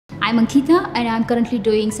I'm Ankita and I'm currently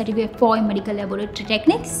doing Certificate 4 in Medical Laboratory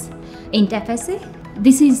Techniques in TAFE SA.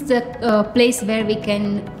 This is the place where we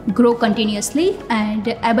can grow continuously and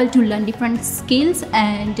able to learn different skills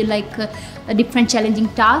and different challenging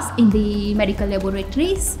tasks in the medical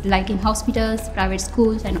laboratories, like in hospitals, private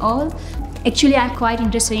schools and all. Actually, I'm quite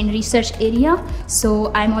interested in research area,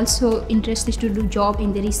 so I'm also interested to do job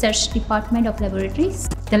in the research department of laboratories.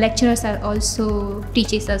 The lecturers are also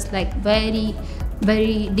teaches us like very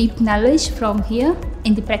deep knowledge from here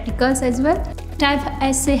in the practicals as well.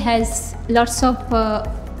 TAFE SA has lots of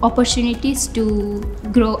opportunities to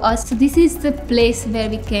grow us. So this is the place where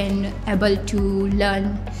we can able to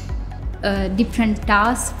learn different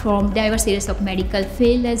tasks from diverse areas of medical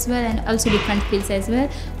field as well, and also different fields as well.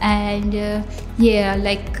 And we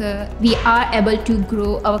are able to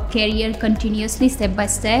grow our career continuously, step by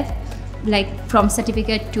step, like from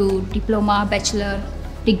certificate to diploma, bachelor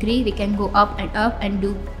degree. We can go up and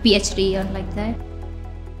do PhD or like that.